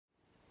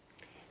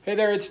Hey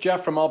there, it's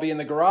Jeff from I'll Be in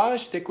the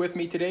Garage. Stick with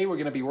me today. We're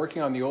going to be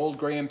working on the old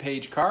Graham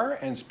Paige car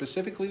and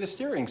specifically the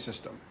steering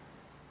system.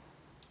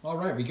 All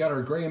right, we got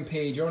our Graham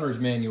Paige owner's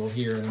manual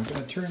here, and I'm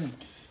going to turn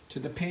to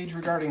the page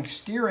regarding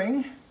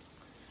steering.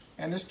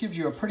 And this gives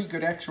you a pretty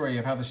good x-ray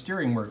of how the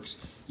steering works.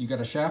 You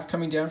got a shaft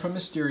coming down from the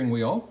steering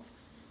wheel.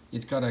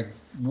 It's got a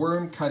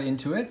worm cut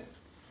into it.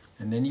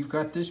 And then you've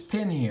got this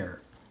pin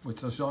here,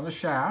 which is on the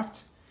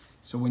shaft.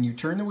 So when you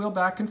turn the wheel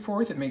back and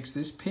forth, it makes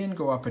this pin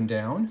go up and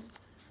down,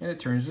 and it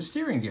turns the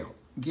steering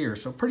gear.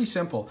 So pretty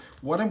simple.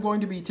 What I'm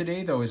going to be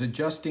today though is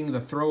adjusting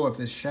the throw of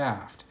this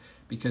shaft,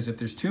 because if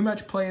there's too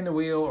much play in the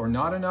wheel or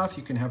not enough,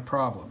 you can have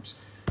problems.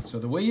 So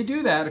the way you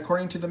do that,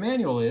 according to the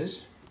manual,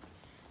 is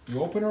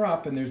you open her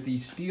up and there's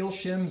these steel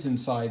shims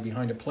inside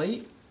behind a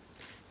plate,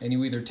 and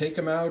you either take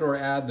them out or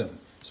add them.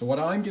 So what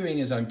I'm doing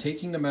is I'm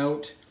taking them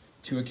out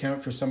to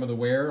account for some of the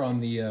wear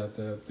on the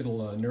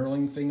little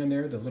knurling thing in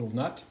there, the little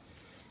nut.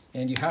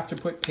 And you have to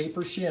put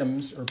paper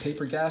shims or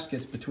paper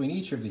gaskets between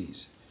each of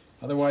these.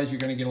 Otherwise, you're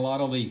going to get a lot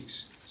of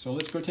leaks. So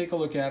let's go take a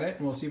look at it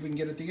and we'll see if we can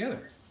get it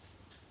together.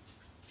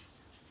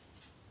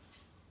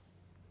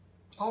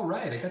 All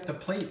right, I got the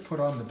plate put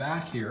on the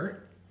back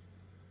here.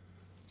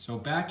 So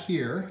back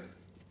here,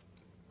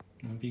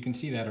 I don't know if you can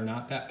see that or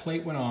not, that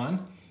plate went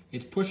on.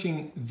 It's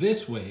pushing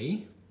this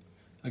way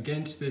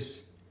against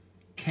this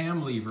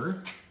cam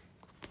lever,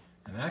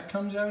 and that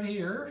comes out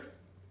here.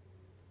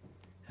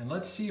 And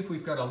let's see if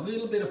we've got a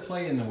little bit of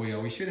play in the wheel.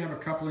 We should have a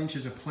couple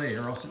inches of play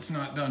or else it's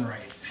not done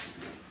right.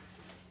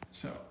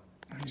 So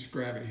I just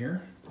grab it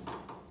here.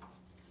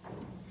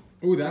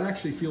 Oh, that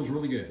actually feels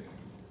really good.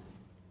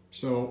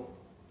 So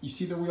you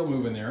see the wheel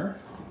moving there.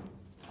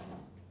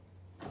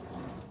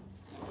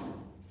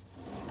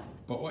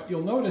 But what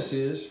you'll notice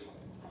is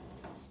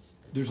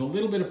there's a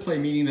little bit of play,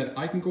 meaning that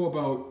I can go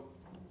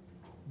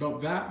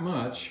about that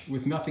much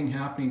with nothing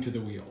happening to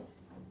the wheel.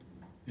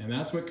 And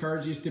that's what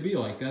cars used to be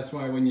like. That's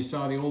why when you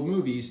saw the old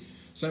movies,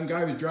 some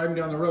guy was driving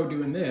down the road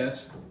doing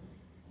this,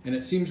 and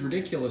it seems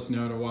ridiculous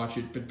now to watch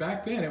it, but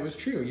back then it was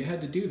true. You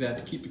had to do that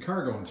to keep the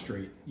car going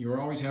straight. You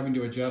were always having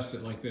to adjust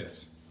it like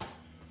this.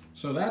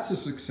 So that's a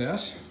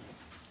success.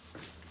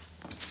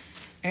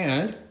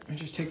 And I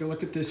just take a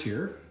look at this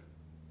here.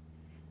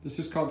 This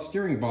is called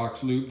steering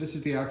box lube. This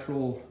is the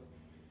actual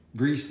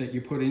grease that you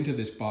put into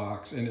this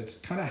box, and it's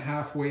kind of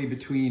halfway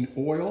between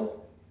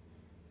oil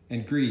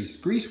and grease.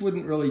 Grease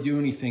wouldn't really do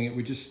anything. It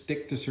would just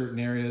stick to certain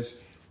areas.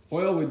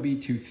 Oil would be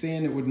too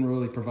thin. It wouldn't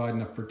really provide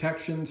enough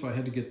protection, so I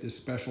had to get this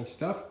special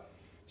stuff.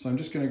 So I'm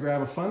just going to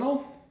grab a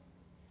funnel.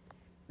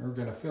 We're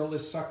going to fill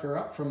this sucker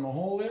up from the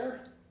hole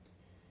there.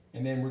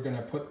 And then we're going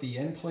to put the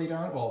end plate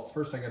on. Well,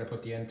 first I got to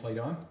put the end plate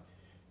on.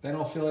 Then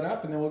I'll fill it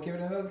up, and then we'll give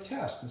it another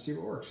test and see if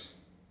it works.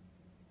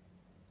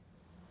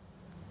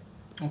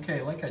 Okay,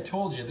 like I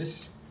told you,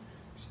 this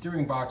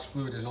steering box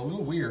fluid is a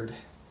little weird.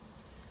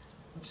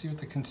 Let's see what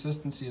the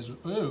consistency is.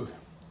 Ooh,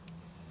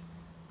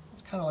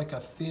 it's kind of like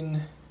a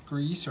thin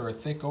grease or a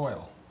thick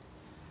oil.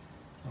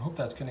 I hope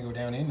that's going to go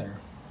down in there.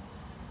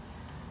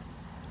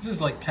 This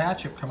is like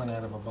ketchup coming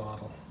out of a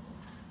bottle.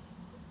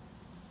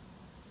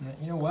 And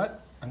you know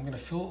what? I'm going to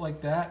fill it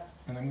like that,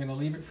 and I'm going to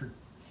leave it for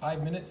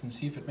 5 minutes and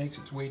see if it makes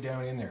its way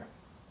down in there.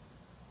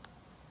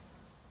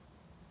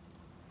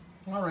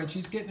 All right,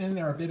 she's getting in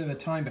there a bit at a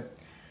time, but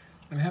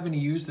I'm having to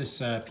use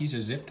this piece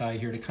of zip tie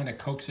here to kind of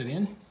coax it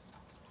in.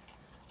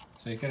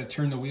 So you got to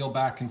turn the wheel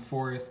back and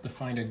forth to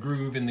find a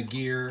groove in the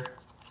gear.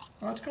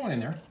 Oh, it's going in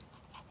there.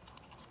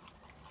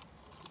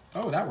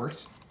 Oh, that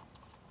works.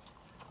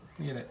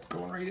 Get it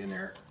going right in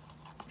there.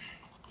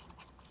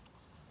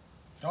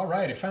 All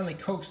right, I finally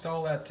coaxed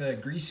all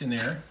that grease in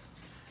there,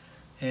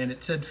 and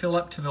it said fill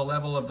up to the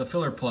level of the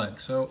filler plug.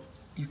 So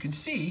you can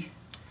see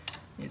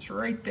it's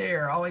right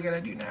there. All I got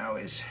to do now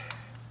is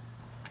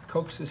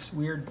coax this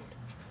weird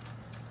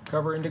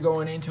cover into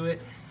going into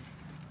it.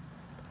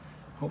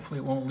 Hopefully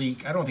it won't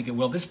leak. I don't think it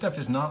will. This stuff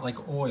is not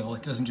like oil.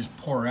 It doesn't just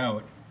pour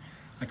out.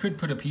 I could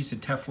put a piece of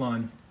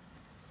Teflon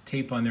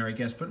tape on there, I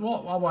guess, but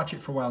I'll watch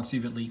it for a while and see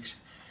if it leaks.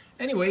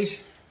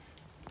 Anyways,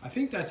 I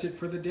think that's it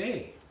for the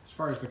day. As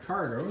far as the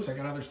car goes, I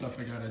got other stuff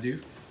I gotta do.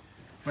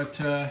 But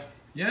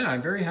yeah,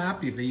 I'm very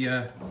happy.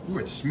 Ooh,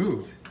 it's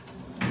smooth.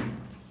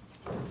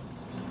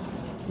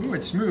 Ooh,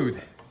 it's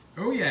smooth.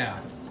 Oh yeah.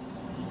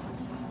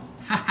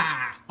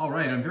 Haha. All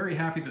right, I'm very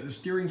happy that the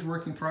steering's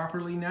working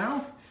properly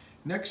now.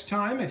 Next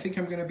time, I think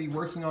I'm going to be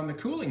working on the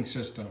cooling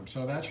system,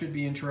 so that should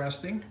be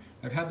interesting.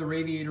 I've had the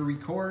radiator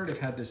record, I've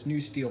had this new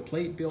steel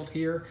plate built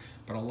here,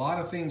 but a lot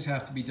of things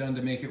have to be done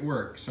to make it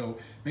work. So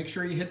make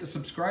sure you hit the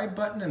subscribe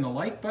button and the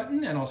like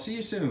button, and I'll see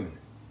you soon.